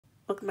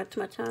welcome back to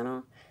my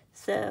channel.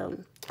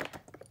 So,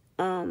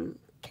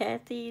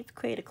 Kathy's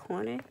Creative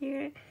Corner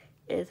here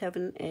is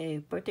having a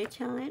birthday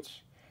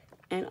challenge,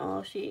 and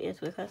all she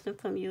is requesting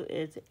from you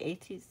is an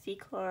ATC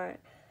card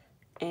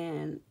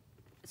and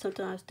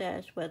something on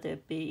stash, whether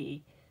it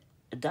be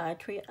a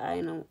dietary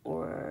item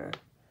or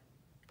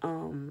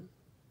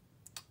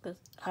a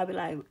hobby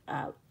life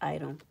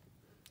item.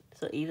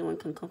 So either one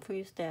can come from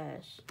your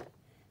stash,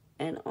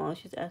 and all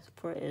she's asking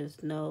for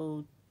is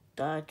no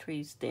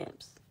dietary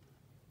stamps.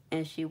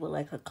 And she would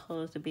like her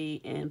colors to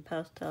be in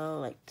pastel,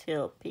 like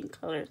teal,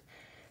 pink colors.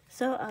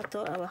 So I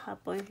thought I would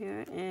hop on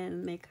here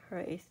and make her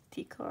a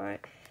ACT card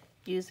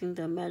using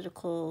the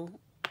magical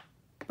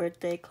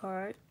birthday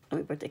card.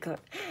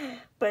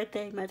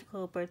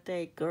 Magical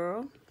birthday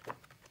girl.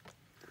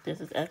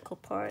 This is ethical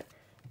part.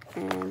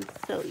 And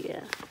so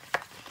yeah.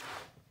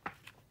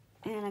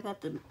 And I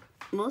got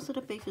most of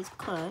the bases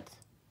cut.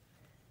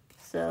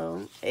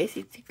 So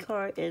ACT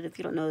card is, if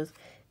you don't know,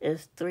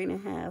 is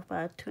 3.5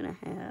 by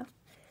 2.5.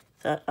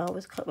 So I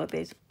always cut my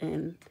base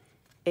in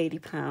 80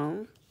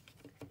 pounds.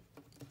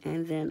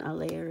 And then I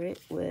layer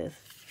it with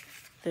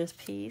this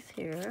piece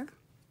here.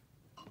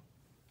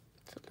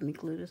 So let me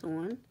glue this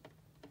on.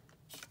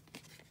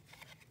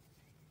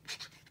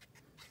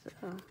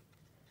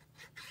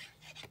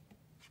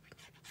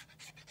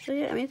 So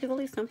yeah, I mean, it's a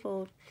really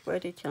simple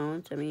birthday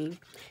challenge. I mean,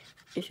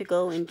 you should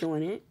go and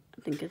join it.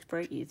 I think it's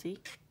very easy.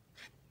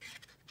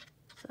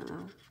 So,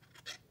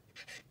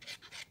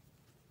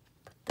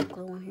 put the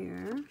glue in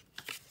here.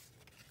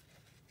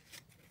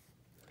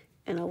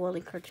 And I will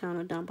link her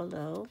channel down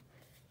below.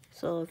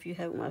 So if you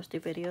haven't watched the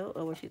video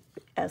or what she's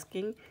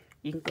asking,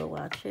 you can go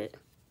watch it.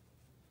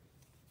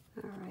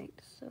 Alright,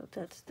 so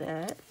that's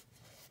that.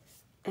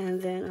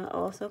 And then I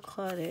also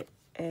caught it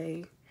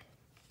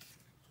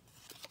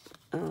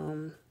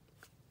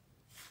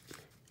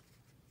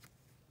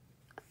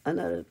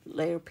another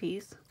layer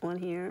piece on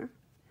here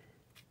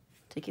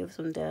to give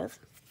some depth.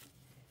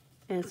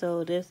 And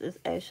so this is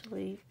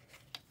actually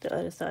the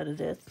other side of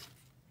this.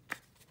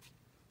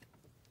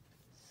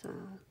 So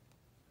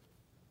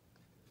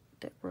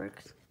that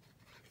works.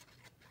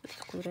 Let's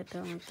glue that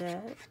down like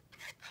that.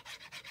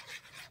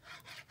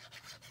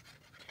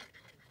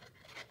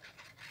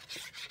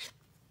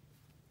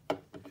 I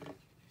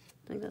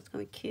think that's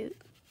gonna be cute.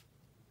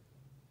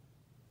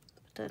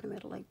 Put that in the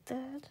middle like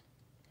that.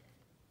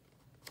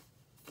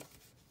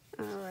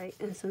 Alright,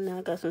 and so now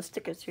I got some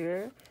stickers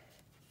here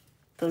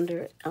from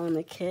their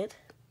element kit.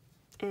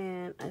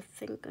 And I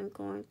think I'm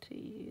going to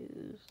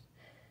use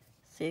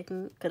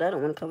because I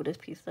don't want to cover this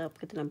piece up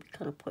because then I'm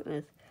kind of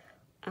pointless.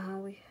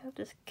 We have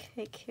this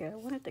cake here. I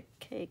wanted the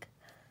cake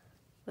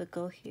would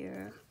go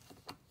here.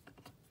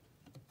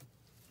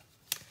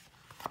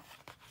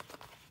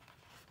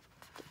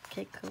 The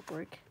cake could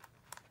work.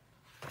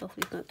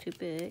 Hopefully it's not too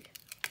big.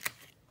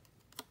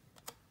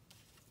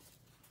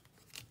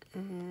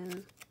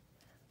 And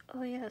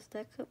oh yes,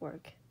 that could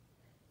work.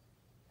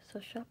 So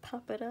should I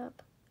pop it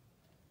up?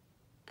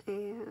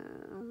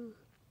 And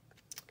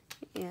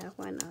yeah,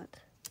 why not?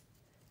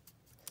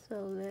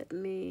 So let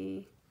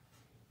me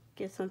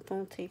get some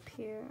foam tape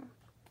here.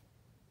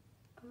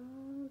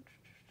 Oh,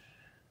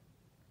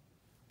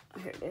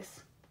 here it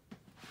is.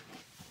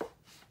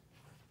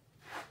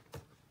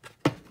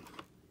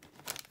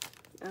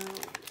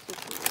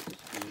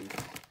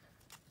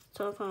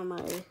 So I found I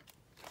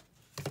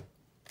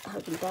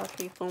have some dark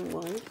foam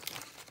ones.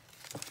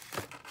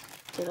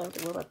 So I don't have to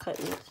worry about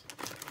cutting it.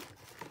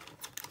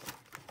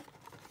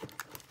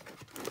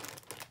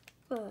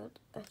 But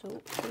I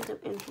don't see them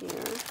in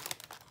here.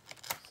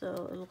 So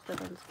it looks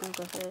like I'm just going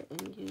to go ahead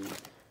and use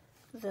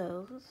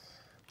those.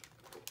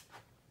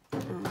 Go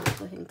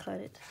ahead and cut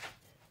it.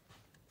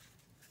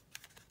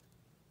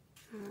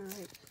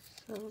 Alright,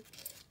 so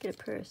get a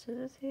pair of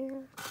scissors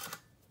here. Let's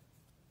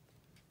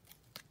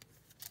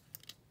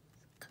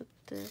cut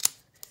this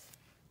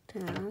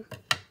down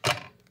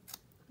like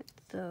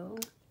so.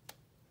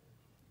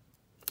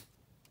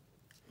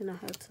 And I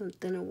have some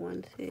thinner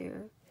ones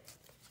here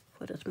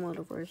for the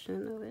smaller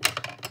version of it.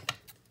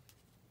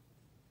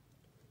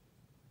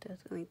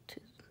 That's going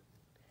to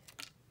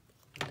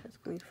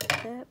for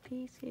that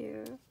piece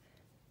here.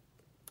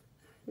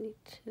 I need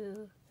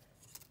to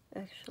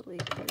actually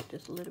put it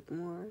just a little bit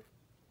more.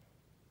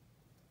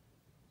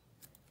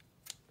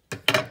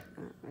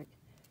 Alright.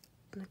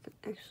 And I can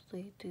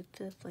actually do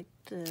this like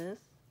this.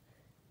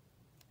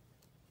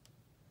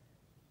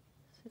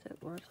 See, that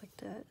works like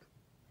that.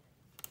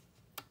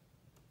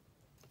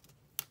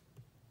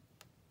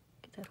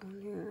 Get that on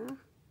here.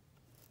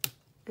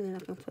 And then I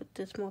can put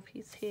this small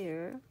piece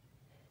here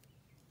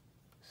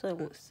so it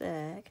won't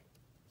sag.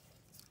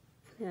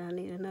 And then I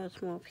need another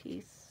small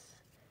piece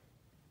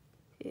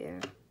here.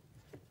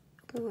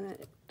 I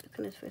want to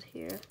finish fit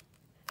here.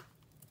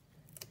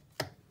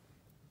 Can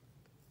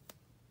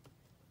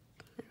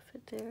that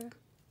fit there?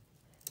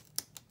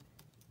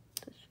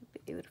 That should be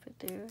able to fit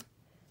there.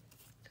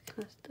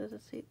 Does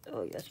it see?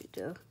 Oh yes, you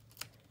do.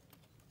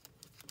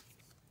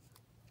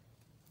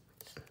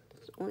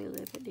 It's only a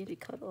little bit need to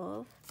cut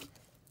off.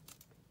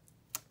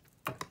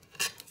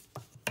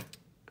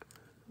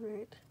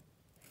 Right.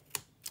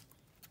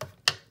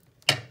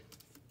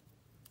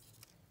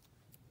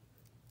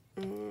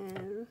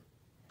 And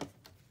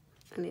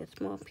I need a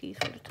small piece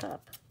for the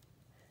top.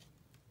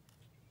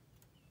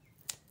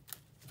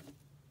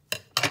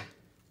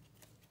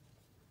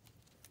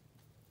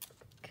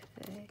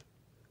 Okay.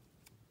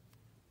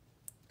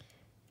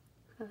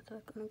 How's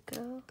that gonna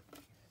go?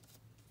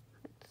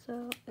 Like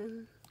so,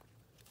 and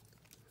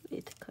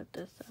need to cut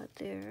this out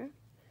there.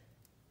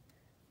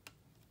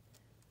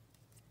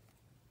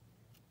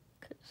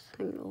 Just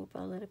hang it over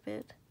a little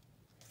bit.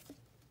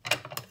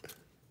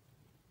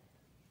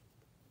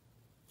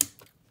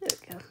 There we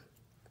go.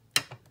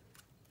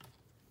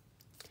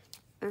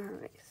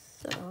 Alright,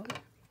 so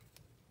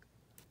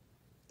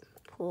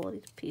pull all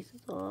these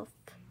pieces off.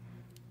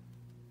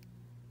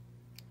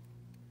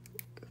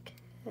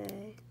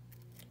 Okay.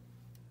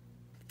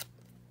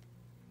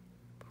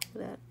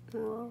 Pull that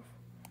off.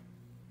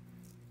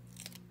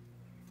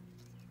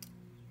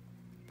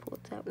 Pull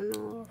that one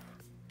off.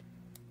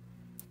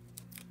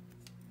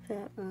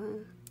 That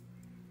one.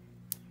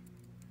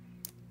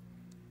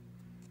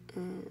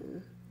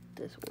 And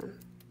this one.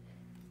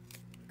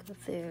 Go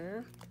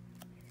there.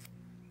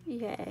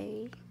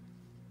 Yay.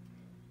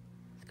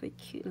 It's gonna be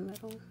cute in the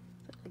middle.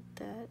 Like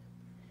that.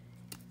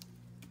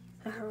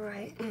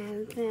 Alright,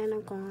 and then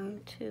I'm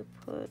going to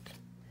put,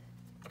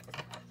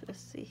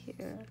 let's see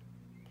here.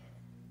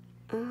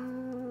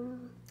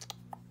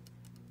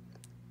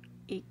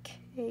 Eat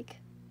cake.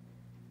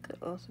 Could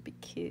also be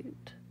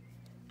cute.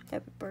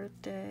 Happy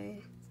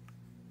birthday.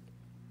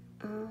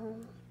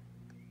 Let's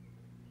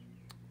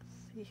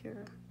see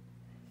here.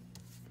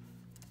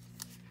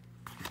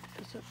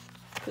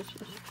 Put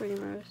some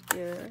streamers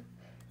there.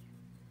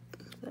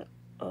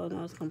 Oh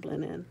no, it's gonna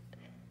blend in.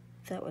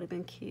 That would have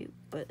been cute,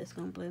 but it's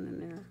gonna blend in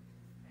there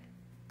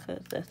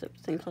because that's the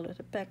same color as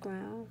the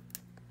background.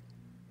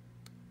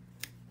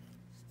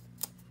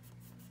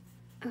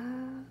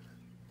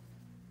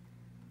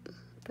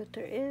 But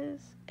there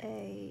is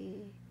a,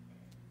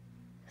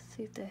 let's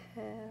see if they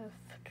have,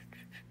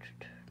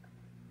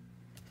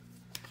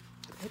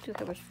 I do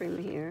have a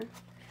streamer here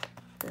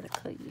that I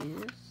could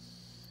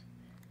use.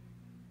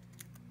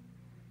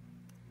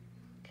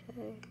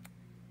 Okay,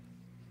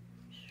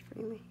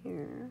 streamer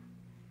here.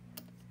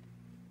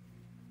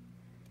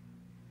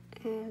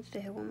 And do they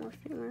have one more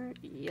streamer?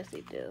 Yes,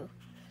 they do.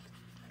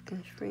 I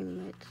can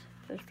stream it.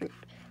 Let's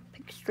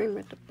pick streamer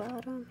at the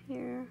bottom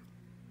here.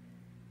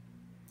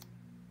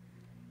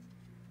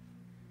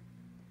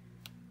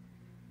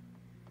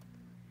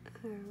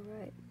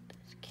 Alright,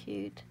 that's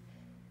cute.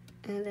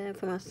 And then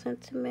for my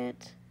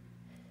sentiment,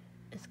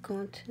 it's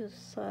going to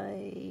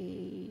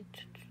say,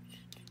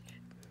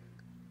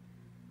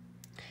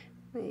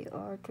 may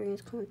our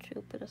dreams come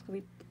true, but it's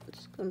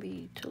gonna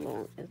be too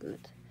long, isn't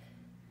it?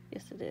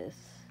 Yes, it is.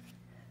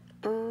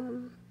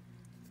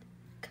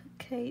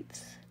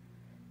 Cupcakes,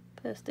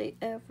 best day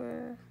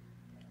ever.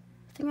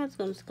 I think I'm just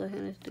gonna go ahead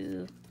and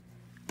do,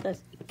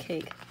 let's eat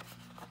cake.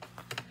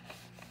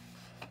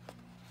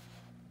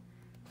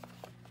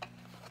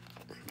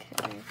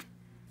 Okay.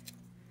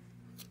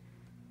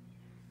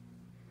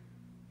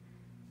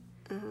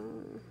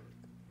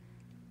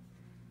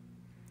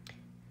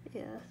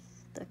 Yes,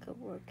 that could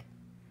work.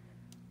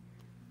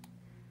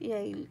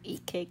 Yeah, you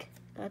eat cake.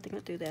 I think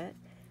I'll do that.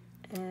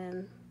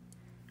 And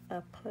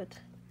I put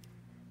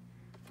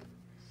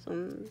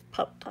some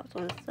pop tops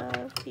on the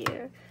side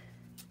here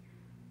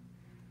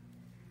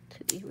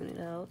to even it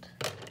out.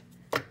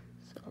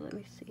 So let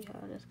me see how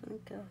that's gonna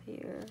go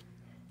here.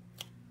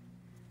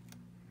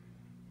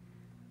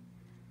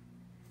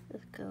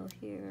 Let's go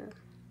here.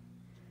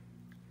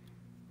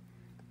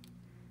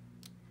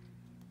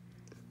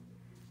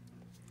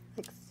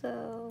 Like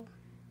so.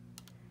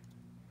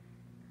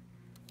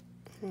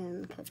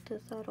 And cut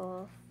this out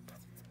off.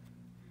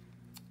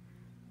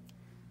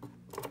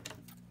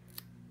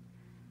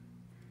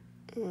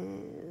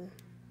 And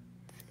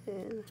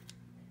then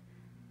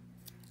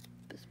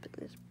spin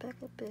this back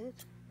a bit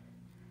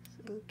so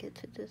we can get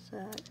to this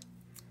side.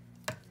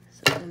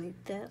 So I need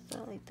that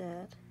side like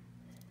that.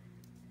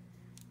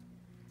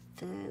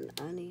 Then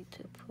I need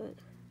to put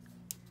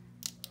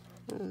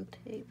foam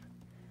tape.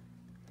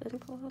 Did I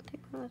put foam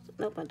tape on this?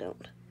 Nope, I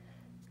don't.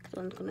 Because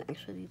I'm going to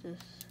actually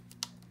just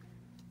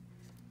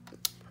put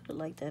it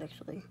like that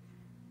actually.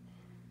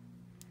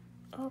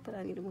 Oh, but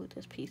I need to move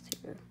this piece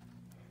here.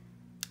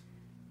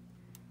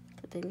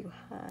 Then you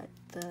hide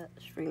the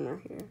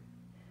streamer here.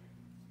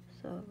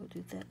 So we'll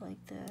do that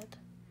like that.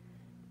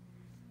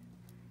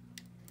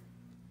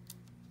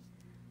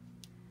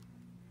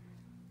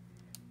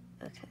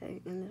 Okay,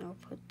 and then I'll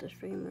put the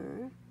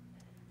streamer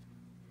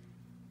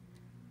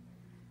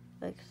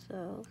like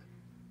so.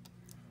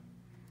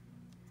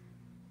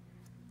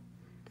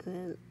 And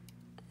then,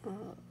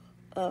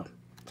 oh,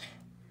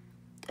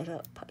 I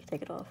gotta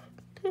take it off.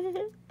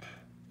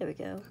 There we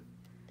go.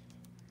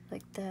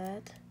 Like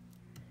that.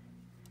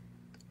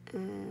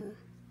 And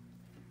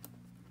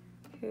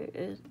here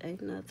is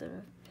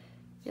another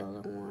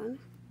yellow one.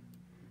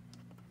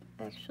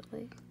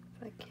 Actually,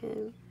 if I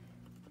can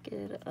get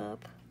it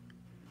up.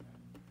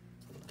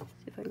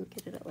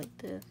 get it up like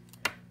this.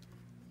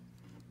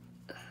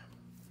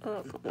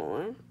 Oh, come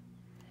on.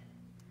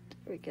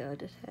 There we go.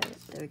 Just had it.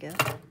 There we go.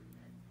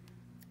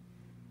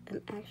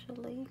 And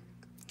actually,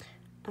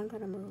 I'm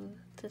gonna move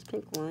this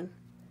pink one,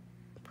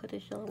 put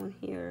this yellow one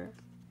here,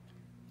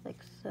 like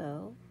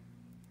so.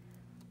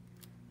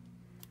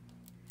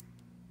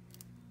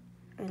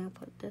 And I'll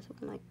put this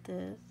one like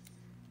this.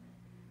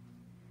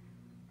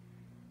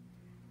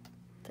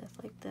 That's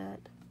like that.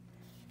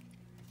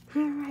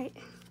 Alright,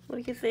 what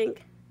do you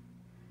think?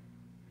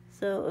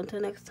 So until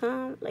next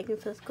time, like and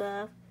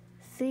subscribe.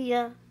 See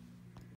ya.